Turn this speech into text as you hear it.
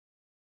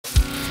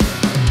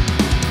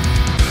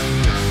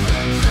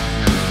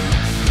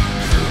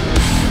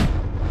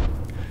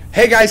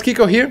Hey guys,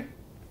 Kiko here.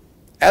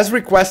 As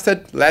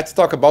requested, let's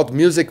talk about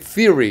music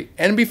theory.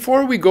 And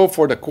before we go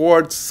for the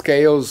chords,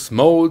 scales,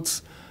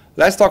 modes,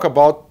 let's talk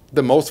about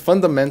the most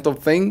fundamental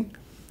thing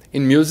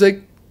in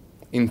music,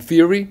 in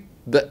theory,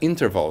 the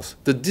intervals,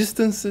 the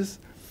distances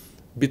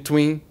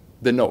between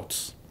the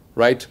notes,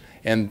 right?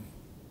 And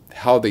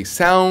how they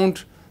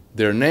sound,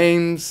 their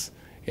names,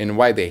 and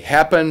why they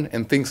happen,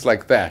 and things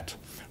like that,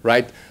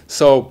 right?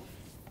 So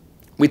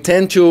we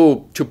tend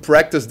to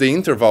practice the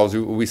intervals.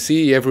 We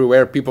see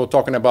everywhere people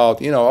talking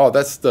about, oh,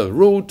 that's the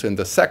root, and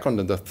the second,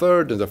 and the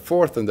third, and the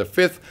fourth, and the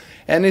fifth.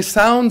 And it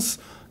sounds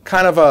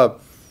kind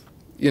of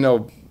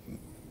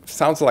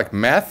sounds like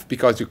math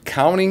because you're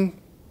counting,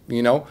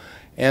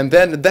 And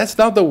then that's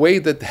not the way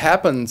that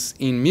happens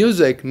in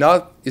music.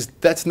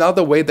 That's not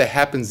the way that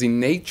happens in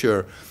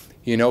nature,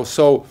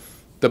 So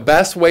the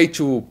best way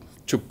to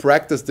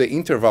practice the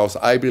intervals,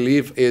 I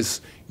believe,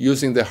 is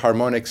using the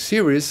harmonic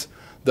series,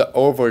 the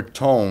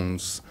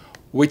overtones,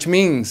 which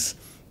means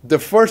the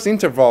first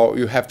interval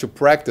you have to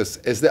practice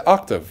is the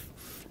octave,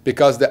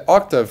 because the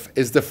octave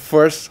is the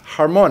first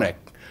harmonic,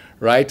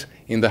 right,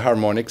 in the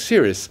harmonic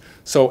series.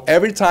 So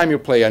every time you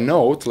play a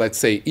note, let's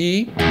say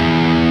E,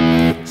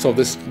 so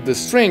the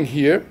string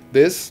here,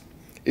 this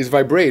is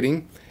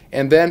vibrating,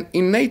 and then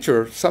in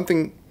nature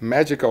something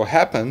magical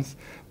happens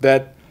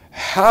that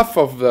half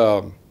of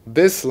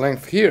this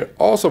length here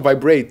also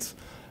vibrates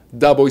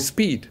double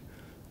speed,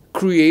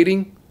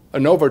 creating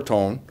an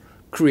overtone,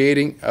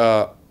 creating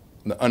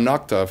an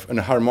octave, an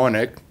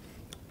harmonic,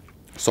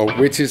 so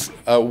which is,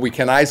 we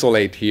can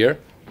isolate here,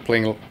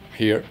 playing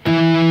here.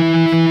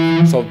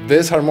 So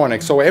this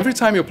harmonic, so every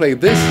time you play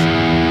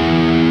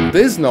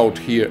this note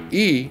here,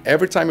 E,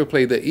 every time you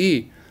play the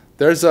E,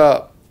 there's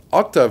a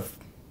octave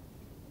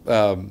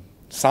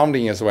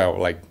sounding as well,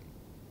 like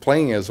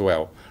playing as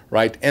well,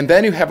 right? And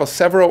then you have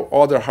several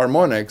other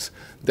harmonics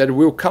that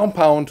will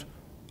compound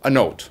a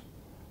note,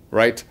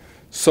 right?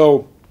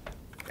 So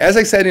as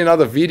I said in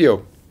another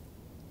video,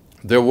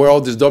 the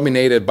world is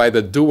dominated by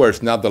the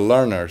doers, not the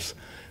learners.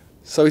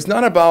 So it's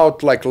not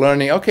about like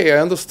learning, okay, I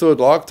understood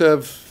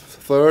octave,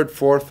 third,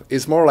 fourth.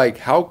 It's more like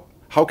how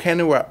can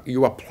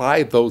you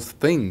apply those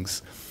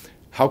things?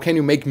 How can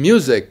you make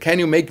music? Can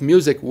you make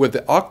music with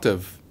the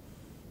octave?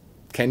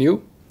 Can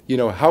you?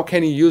 How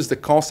can you use the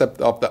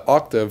concept of the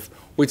octave,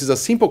 which is a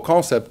simple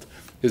concept,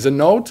 is a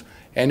note,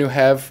 and you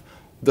have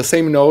the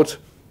same note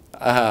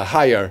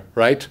higher,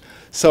 right?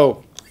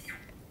 So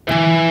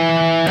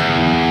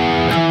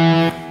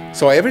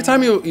every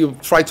time you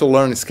try to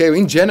learn scale,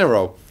 in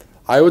general,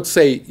 I would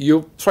say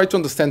you try to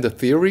understand the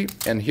theory,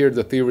 and here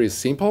the theory is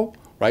simple,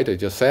 right? I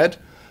just said.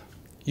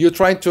 You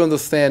try to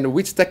understand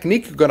which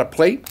technique you're gonna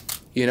play,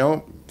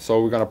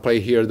 So we're gonna play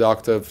here the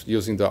octave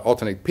using the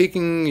alternate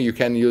picking. You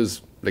can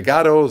use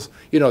legatos,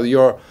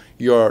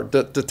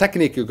 the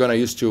technique you're gonna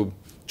use to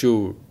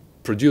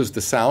produce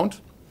the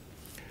sound,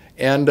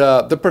 and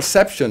the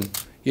perception,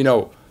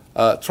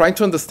 trying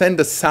to understand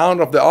the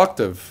sound of the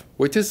octave,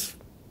 which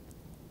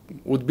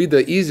would be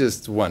the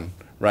easiest one,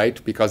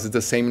 right? Because it's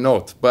the same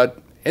note.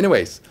 But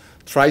anyways,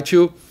 try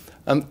to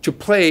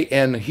play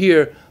and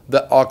hear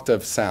the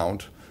octave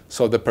sound.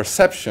 So the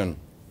perception,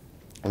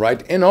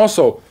 right? And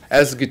also,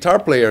 as guitar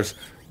players,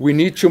 we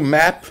need to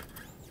map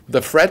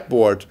the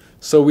fretboard.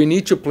 So we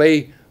need to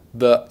play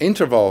the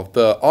interval,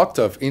 the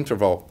octave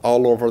interval,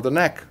 all over the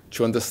neck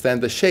to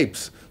understand the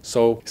shapes.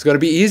 So it's going to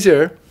be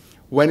easier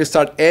when you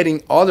start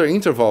adding other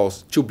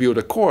intervals to build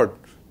a chord,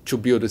 to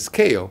build a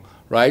scale,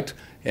 right?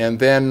 And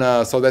then,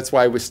 so that's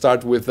why we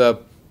start with the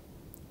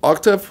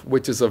octave,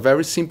 which is a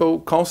very simple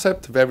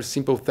concept, very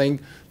simple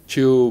thing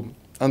to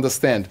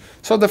understand.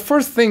 So the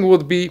first thing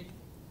would be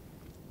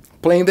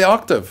playing the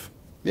octave.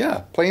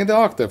 Yeah, playing the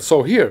octave.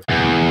 So here.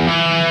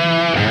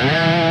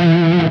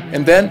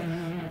 And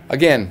then,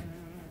 again,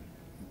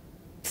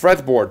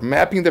 fretboard,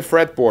 mapping the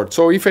fretboard.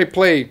 So if I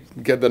play,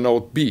 get the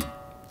note B.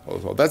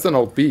 So that's the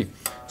note B.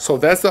 So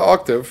that's the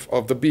octave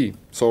of the B.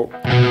 So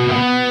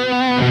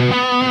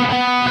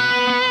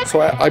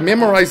I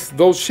memorize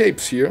those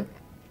shapes here.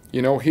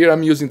 Here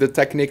I'm using the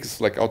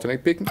techniques like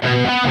alternate picking.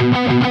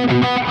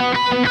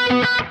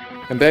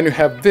 And then you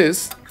have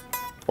this,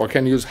 or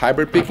can use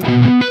hybrid picking.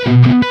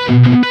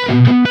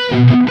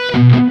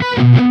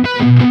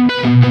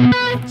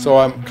 So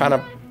I'm kind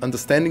of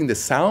understanding the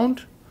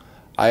sound.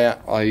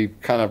 I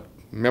kind of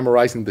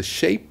memorizing the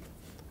shape,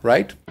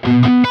 right?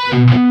 I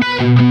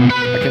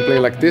can play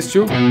like this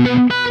too.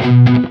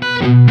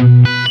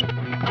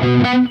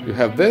 You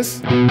have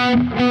this.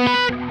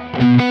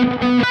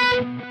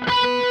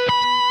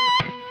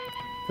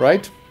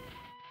 Right?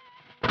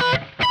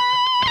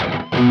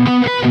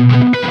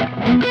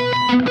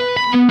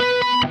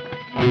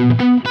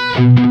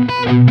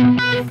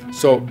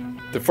 So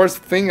the first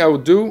thing I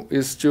would do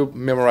is to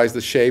memorize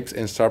the shapes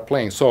and start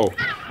playing. So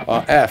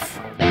F.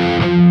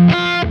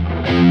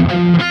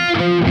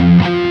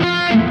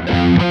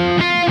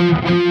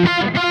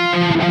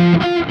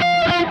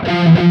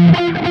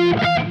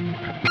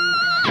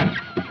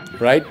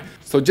 Right?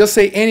 So just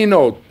say any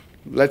note.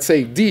 Let's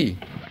say D.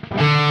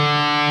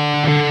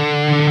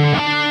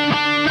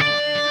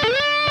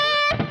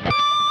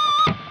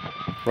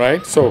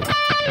 right? So,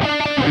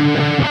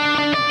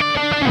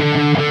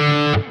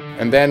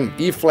 and then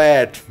E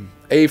flat,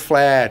 A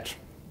flat,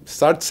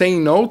 start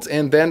saying notes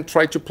and then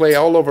try to play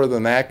all over the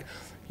neck,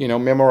 you know,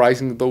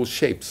 memorizing those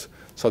shapes.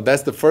 So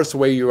that's the first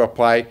way you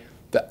apply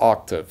the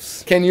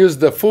octaves. You can use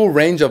the full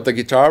range of the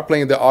guitar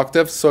playing the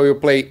octaves. So you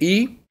play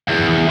E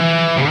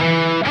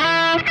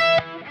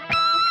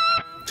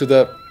to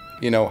the,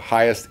 you know,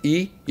 highest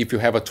E if you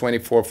have a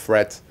 24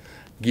 fret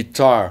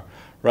guitar,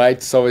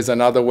 right? So it's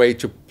another way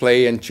to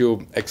play and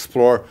to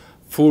explore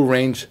full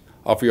range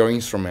of your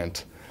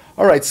instrument.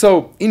 All right,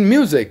 so in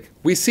music,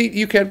 we see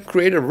you can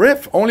create a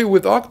riff only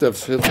with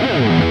octaves.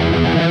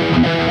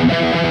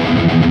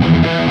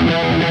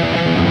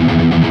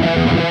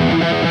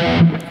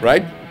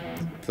 Right?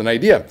 It's an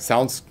idea.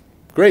 Sounds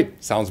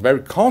great. Sounds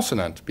very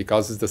consonant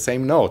because it's the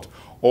same note.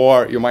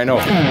 Or you might know.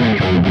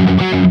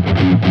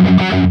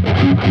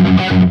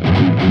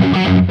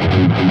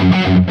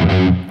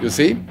 You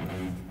see?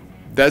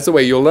 That's the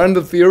way you learn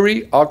the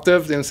theory,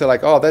 octaves, and say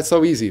like, oh, that's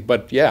so easy.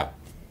 But yeah,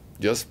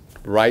 just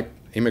write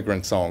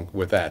immigrant song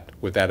with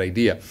that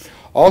idea.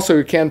 Also,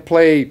 you can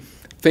play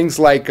things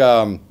like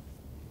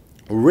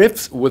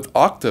riffs with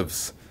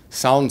octaves.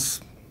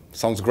 Sounds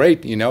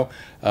great, you know.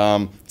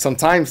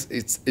 Sometimes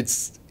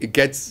it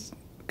gets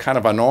kind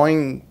of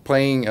annoying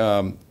playing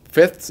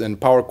fifths and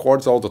power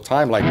chords all the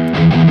time, like.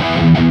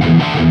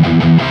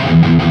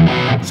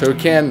 So you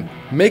can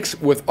mix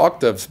with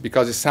octaves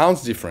because it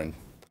sounds different.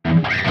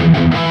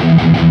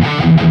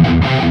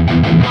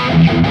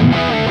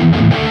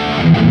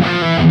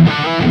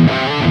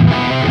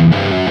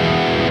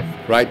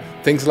 Right?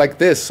 Things like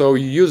this. So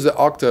you use the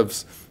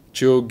octaves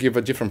to give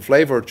a different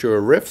flavor to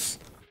your riffs.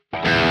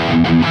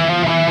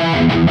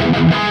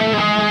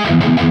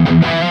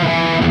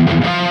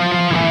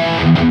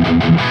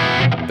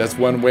 That's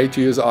one way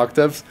to use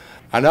octaves.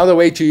 Another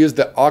way to use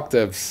the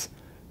octaves,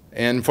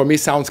 and for me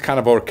sounds kind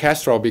of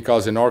orchestral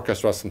because in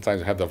orchestra sometimes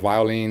you have the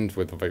violins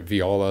with the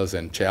violas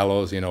and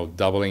cellos, you know,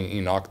 doubling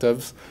in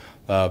octaves,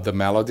 the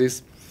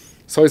melodies.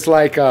 So it's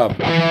like so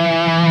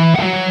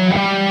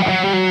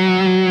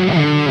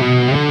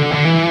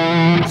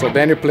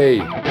then you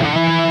play.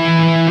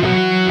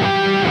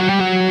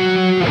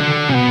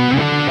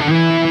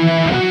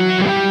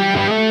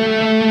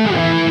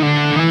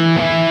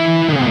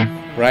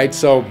 Right,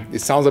 so it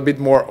sounds a bit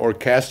more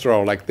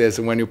orchestral like this,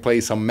 and when you play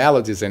some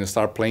melodies and you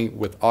start playing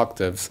with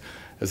octaves,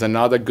 is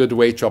another good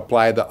way to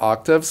apply the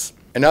octaves.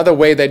 Another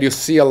way that you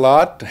see a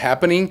lot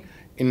happening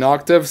in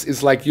octaves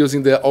is like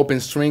using the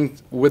open string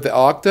with the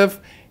octave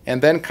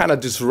and then kind of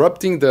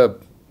disrupting the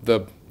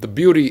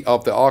beauty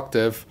of the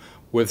octave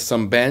with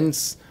some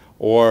bends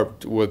or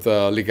with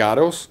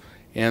legatos,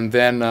 and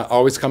then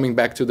always coming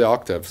back to the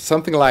octave.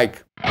 Something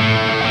like.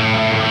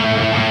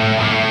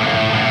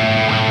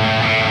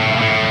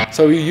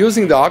 So you're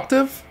using the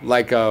octave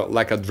like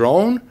a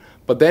drone,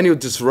 but then you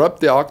disrupt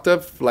the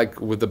octave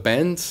like with the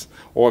bends,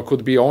 or it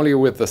could be only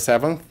with the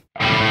seventh.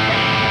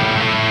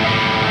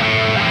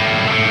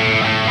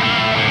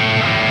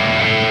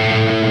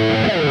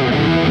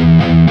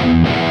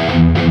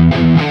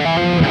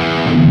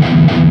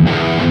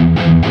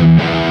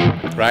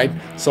 Right?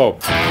 So,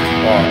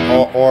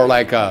 or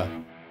like a.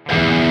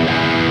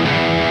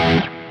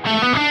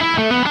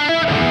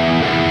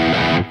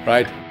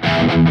 Right?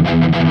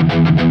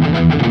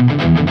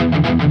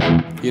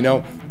 You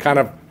know, kind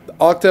of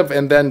octave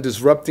and then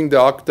disrupting the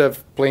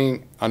octave,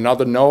 playing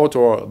another note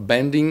or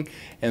bending,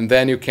 and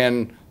then you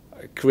can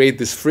create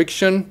this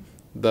friction,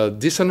 the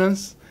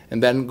dissonance,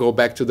 and then go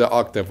back to the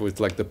octave with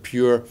like the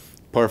pure,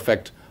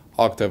 perfect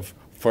octave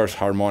first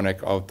harmonic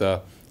of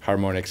the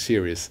harmonic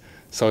series.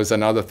 So it's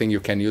another thing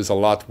you can use a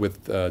lot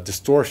with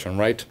distortion,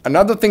 right?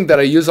 Another thing that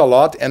I use a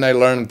lot, and I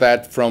learned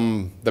that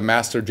from the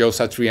master Joe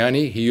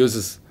Satriani, he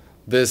uses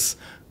this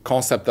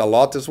concept a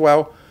lot as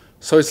well.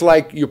 So it's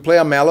like you play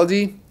a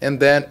melody, and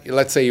then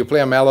let's say you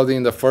play a melody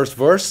in the first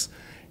verse,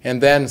 and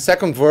then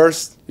second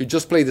verse you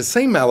just play the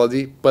same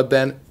melody but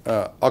then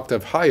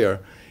octave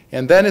higher,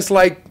 and then it's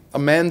like a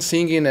man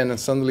singing and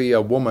suddenly a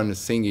woman is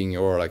singing,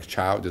 or like a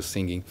child is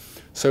singing.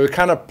 So you're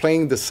kind of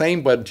playing the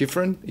same but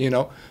different, you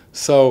know.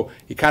 So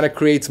it kind of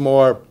creates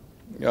more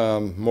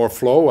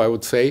flow, I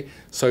would say.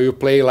 So you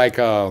play like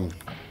I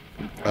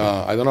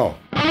don't know.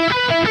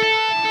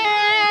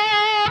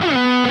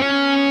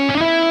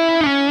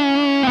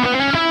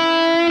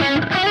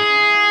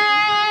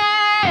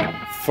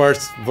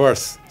 First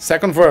verse,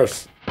 second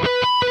verse.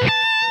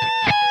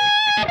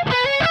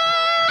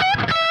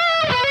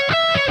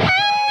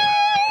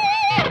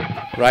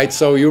 Right,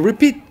 so you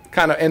repeat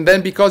kind of, and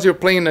then because you're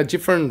playing a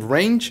different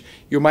range,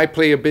 you might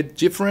play a bit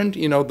different,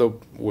 you know,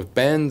 with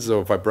bends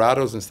or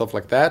vibratos and stuff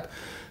like that.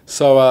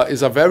 So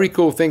it's a very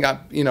cool thing.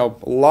 You know,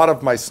 a lot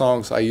of my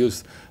songs I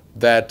use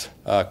that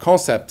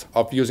concept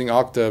of using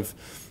octaves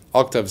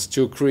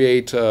to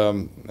create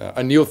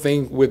a new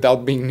thing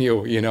without being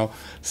new, you know.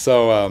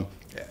 So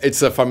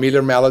it's a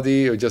familiar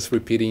melody, or just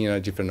repeating in a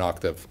different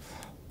octave.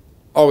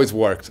 Always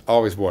works,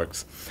 always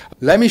works.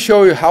 Let me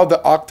show you how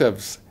the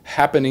octaves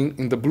happening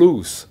in the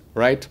blues,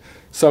 right?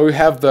 So we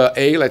have the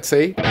A, let's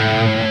say,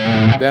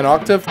 then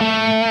octave,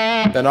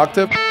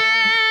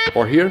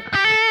 or here.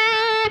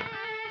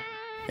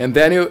 And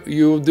then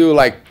you do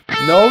like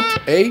note,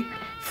 A,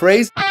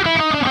 phrase,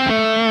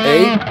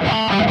 A,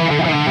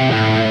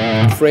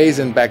 phrase,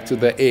 and back to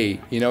the A.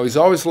 You know, it's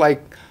always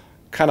like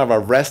kind of a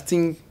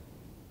resting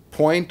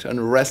point and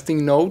a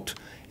resting note,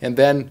 and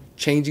then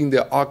changing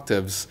the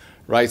octaves,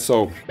 right?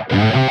 So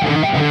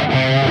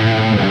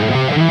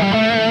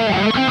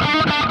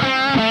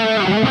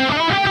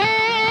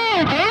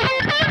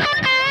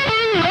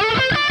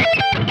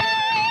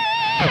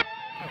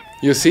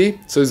you see?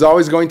 So it's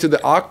always going to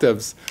the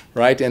octaves,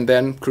 right? And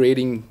then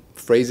creating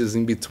phrases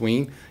in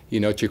between,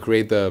 you know, to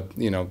create the,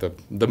 you know,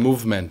 the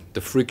movement,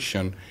 the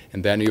friction,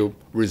 and then you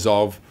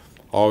resolve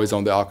always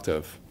on the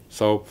octave.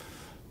 So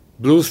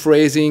blues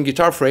phrasing,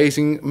 guitar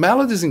phrasing,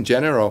 melodies in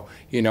general,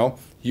 you know,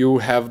 you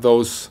have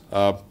those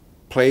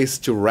place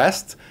to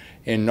rest,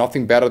 and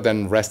nothing better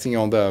than resting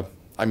on the,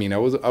 I mean, I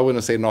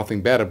wouldn't say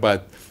nothing better,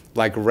 but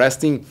like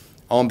resting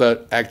on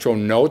the actual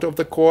note of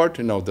the chord,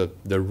 you know,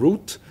 the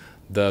root,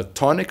 the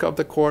tonic of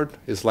the chord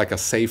is like a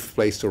safe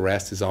place to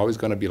rest. It's always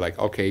going to be like,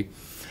 okay,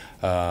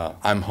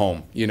 I'm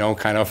home, you know,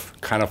 kind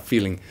of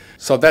feeling.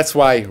 So that's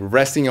why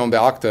resting on the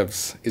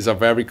octaves is a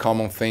very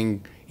common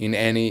thing in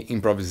any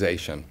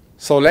improvisation.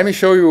 So let me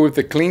show you with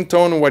the clean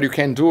tone what you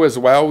can do as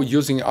well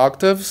using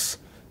octaves.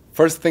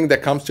 First thing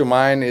that comes to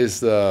mind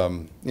is,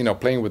 you know,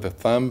 playing with the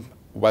thumb,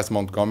 Wes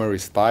Montgomery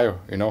style,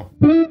 you know.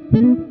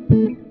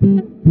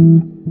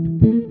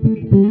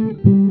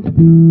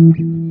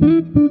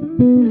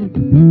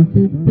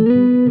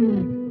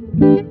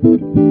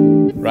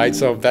 Right,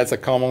 so that's a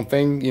common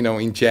thing, you know,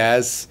 in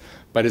jazz,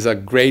 but it's a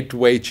great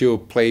way to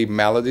play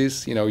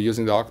melodies, you know,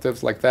 using the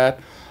octaves like that.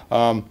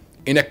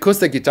 In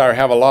acoustic guitar, I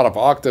have a lot of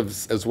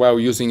octaves as well,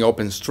 using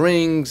open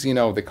strings, you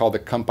know, they call the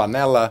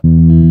campanella.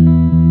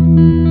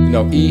 You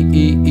know, E,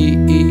 E, E,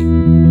 E.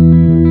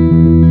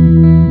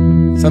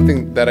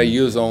 Something that I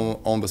use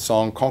on the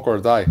song Conquer or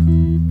Die,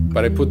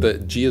 but I put the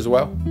G as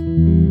well.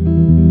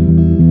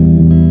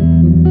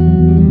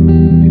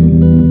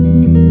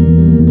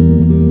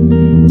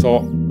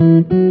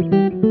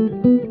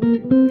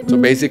 So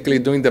basically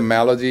doing the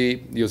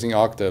melody using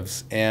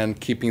octaves and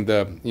keeping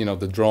the, you know,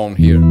 the drone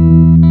here.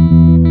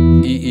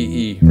 E, E,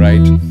 E,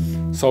 right?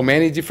 So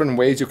many different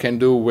ways you can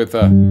do with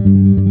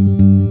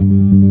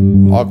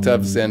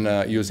octaves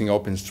and using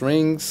open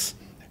strings.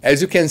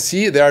 As you can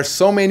see, there are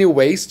so many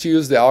ways to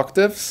use the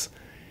octaves,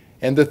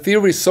 and the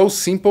theory is so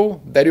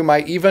simple that you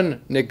might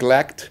even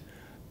neglect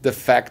the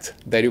fact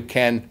that you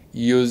can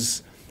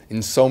use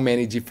in so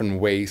many different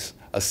ways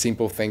a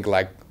simple thing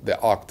like the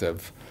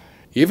octave.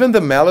 Even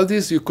the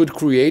melodies you could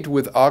create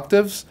with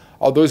octaves,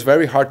 although it's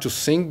very hard to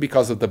sing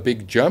because of the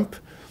big jump,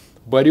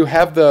 but you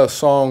have the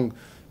song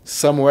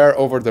Somewhere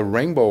Over the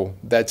Rainbow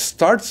that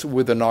starts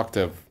with an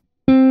octave.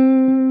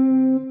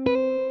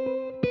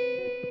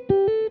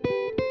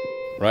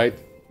 Right?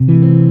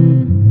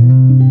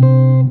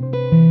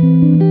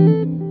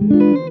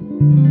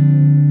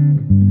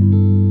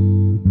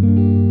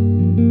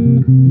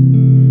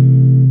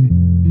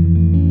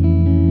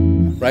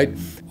 Right?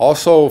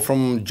 Also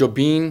from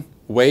Jobim,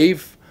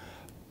 Wave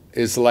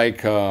is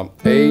like A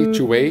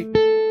to A,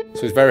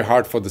 so it's very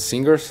hard for the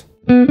singers.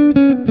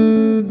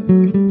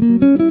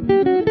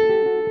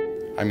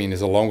 I mean,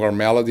 it's a longer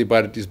melody,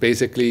 but it's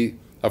basically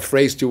a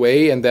phrase to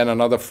A and then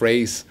another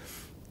phrase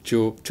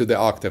to the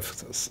octave.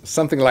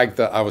 Something like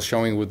that I was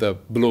showing with the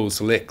blues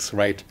licks,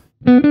 right?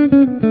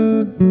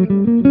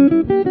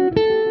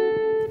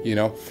 You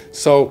know,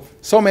 so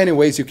many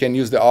ways you can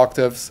use the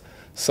octaves.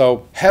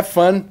 So have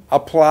fun,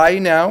 apply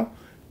now.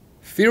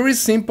 Theory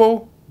is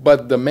simple,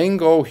 but the main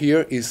goal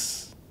here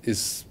is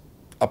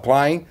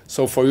applying.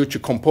 So for you to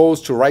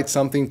compose, to write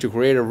something, to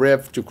create a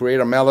riff, to create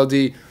a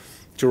melody,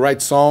 to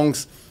write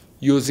songs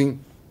using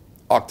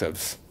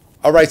octaves.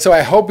 All right, so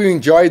I hope you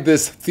enjoyed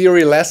this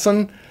theory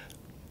lesson.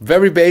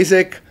 Very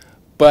basic,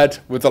 but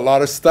with a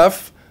lot of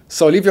stuff.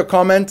 So leave your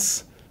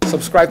comments,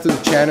 subscribe to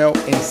the channel,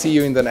 and see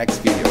you in the next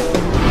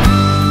video.